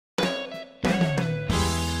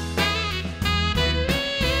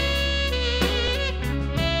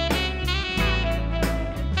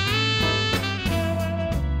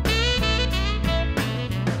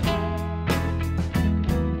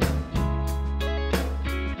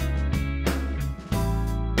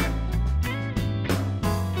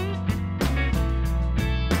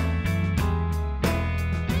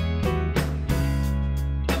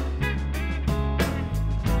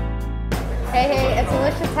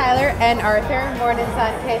Tyler and Arthur, mornings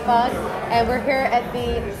on KFOG, and we're here at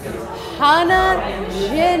the Hana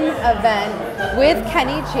Gin event with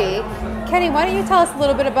Kenny G. Kenny, why don't you tell us a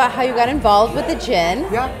little bit about how you got involved with the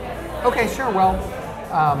gin? Yeah, okay, sure. Well,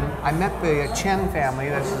 I met the Chen family.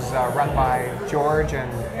 This is run by George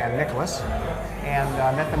and Nicholas, and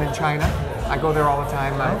I met them in China. I go there all the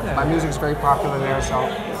time. My music's very popular there, so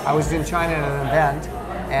I was in China at an event,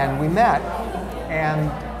 and we met,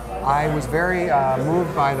 and I was very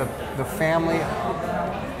moved by the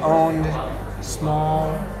family-owned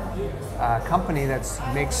small company that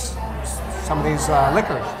makes some of these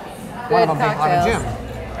liquors. One of them being Hana Gin.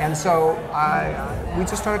 And so we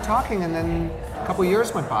just started talking, and then a couple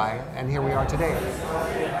years went by, and here we are today.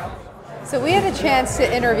 So we had a chance to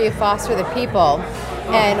interview Foster the People,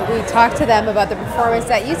 and we talked to them about the performance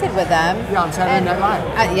that you did with them. Yeah, on Saturday Night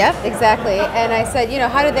Live. Yep, exactly. And I said, you know,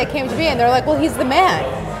 how did that came to be? And they're like, well, he's the man.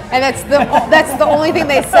 And that's the only thing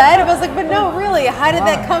they said. I was like, but no, really, how did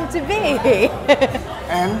that come to be?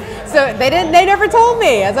 And so they never told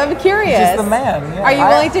me, as I'm curious. Just the man. Yeah. Are you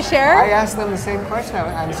willing to share? I asked them the same question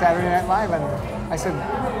on Saturday Night Live, and I said,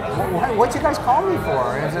 what'd you guys call me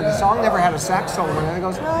for? And I said, the song never had a sax solo, and he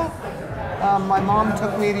goes, no. My mom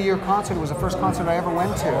took me to your concert. It was the first concert I ever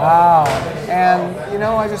went to. Wow. And, you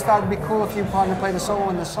know, I just thought it'd be cool if you wanted to play the solo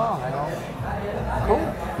in the song. I go, cool.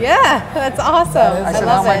 Yeah, that's awesome. I said,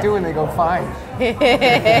 how am I doing? They go, fine.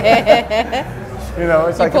 You know,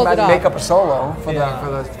 it's like if I make up a solo for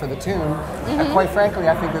the tune. And quite frankly,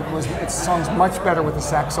 I think it sounds much better with the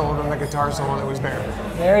sax solo than the guitar solo that was there.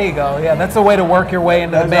 There you go. Yeah, that's a way to work your way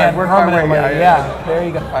into the band permanently. Yeah, there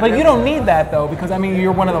you go. But you don't need that though, because I mean,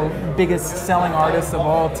 you're one of the biggest selling artists of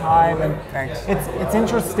all time, and thanks. It's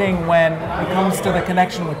interesting when it comes to the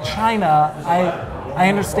connection with China. I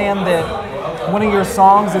understand that one of your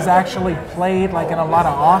songs is actually played like in a lot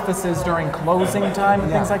of offices during closing time and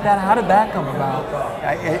things like that. How did that come about?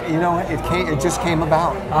 It just came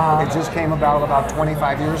about. It just came about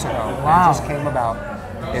 25 years ago. Wow. It just came about.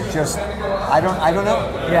 It just, I don't know.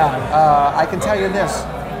 Yeah. I can tell you this.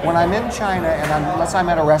 When I'm in China and unless I'm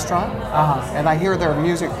at a restaurant and I hear their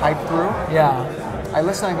music piped through, I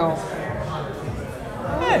listen and I go,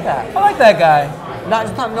 I like that guy. No,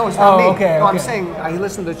 it's not me. Okay, no, I'm saying I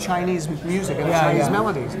listen to Chinese music and Chinese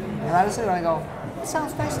melodies, and I listen and I go, it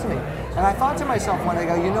sounds nice to me. And I thought to myself one day, I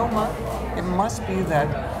go, you know what? It must be that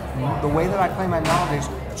the way that I play my melodies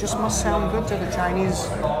just must sound good to the Chinese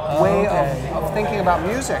way of thinking about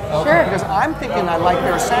music. Sure. Because I'm thinking I like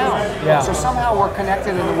their sound. Yeah. So somehow we're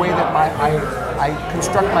connected in the way that I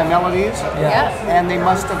construct my melodies. Yeah. And they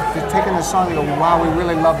must have taken the song and go, wow, we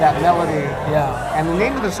really love that melody. Yeah. And the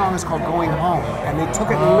name of the song is called Going Home. And they took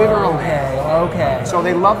it literally. Okay. So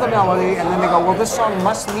they love the melody, and then they go, well, this song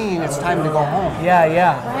must mean it's time to go home.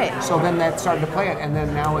 Yeah. Right. So then that started to play it, and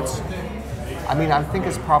then now it's, I mean, I think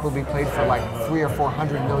it's probably played for like 300 or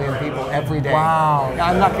 400 million people every day. Wow.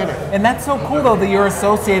 I'm not kidding. And that's so cool though that you're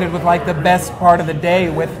associated with like the best part of the day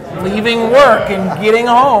with leaving work and getting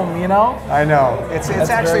home, you know? I know. It's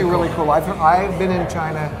actually really cool. I've been in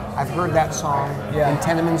China. I've heard that song in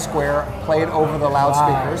Tiananmen Square played over the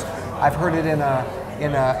loudspeakers. Wow. I've heard it in a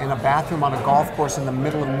bathroom on a golf course in the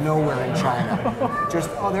middle of nowhere in China. Just,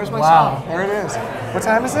 there's my song. There it is. What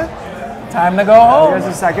time is it? Time to go home.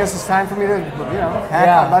 I guess it's time for me to,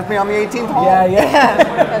 let me on the 18th hole. Yeah.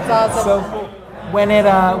 That's awesome. So when it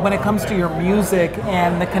comes to your music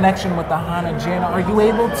and the connection with the Hana Gin, are you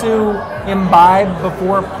able to imbibe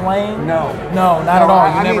before playing? No, not at all.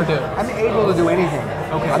 You never do. I'm able to do anything.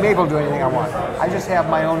 Okay. I'm able to do anything I want. I just have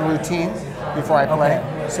my own routine before I play.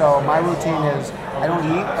 Okay. So my routine is I don't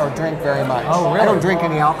eat or drink very much. Oh, really? I don't drink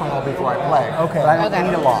any alcohol before I play. Okay. But I don't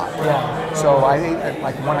eat a lot. Yeah. So I ate at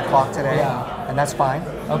like 1 o'clock today, and that's fine.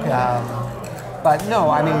 Okay. But no,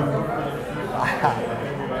 I mean,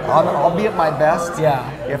 I'll be at my best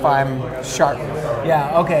if I'm sharp.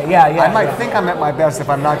 Yeah, okay, yeah. I might think I'm at my best if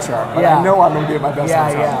I'm not sharp, but I know I'm going to be at my best.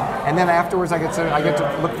 And then afterwards, I get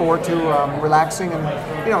to look forward to relaxing and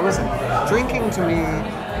listen. Drinking to me,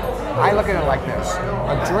 I look at it like this: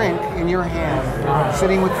 a drink in your hand,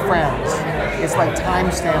 sitting with friends. It's like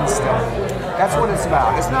time stands still. That's what it's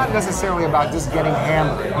about. It's not necessarily about just getting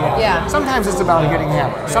hammered. Yeah. Sometimes it's about getting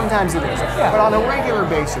hammered. Sometimes it is. But on a regular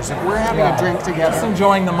basis, if we're having a drink together, just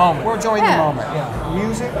enjoying the moment. We're enjoying the moment.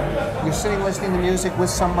 Music, you're sitting listening to music with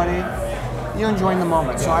somebody, you're enjoying the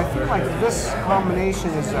moment. So I feel like this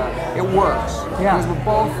combination is, it works. Because with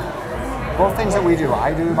both things that we do,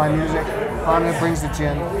 I do my music, Hana brings the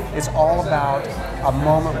gin. It's all about a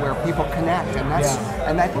moment where people connect, and I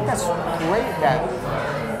think that's great that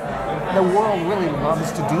the world really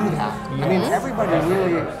loves to do that. I mean, everybody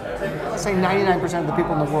really let's say 99% of the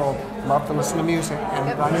people in the world love to listen to music,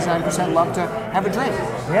 and 99% love to have a drink.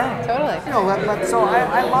 Yeah. Totally. You know, so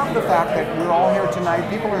I love the fact that we're all here tonight.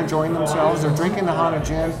 People are enjoying themselves. They're drinking the Hana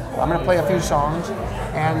Gin. I'm going to play a few songs,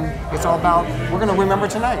 and it's all about, we're going to remember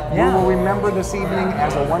tonight. Yeah. We will remember this evening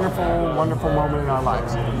as a wonderful, wonderful moment in our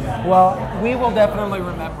lives. Well, we will definitely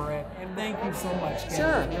remember it. And thank you so much, Ken.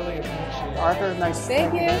 Sure. Really appreciate it. Arthur, nice.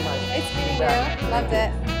 Thank you. Very much. Nice meeting you. Loved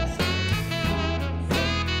it.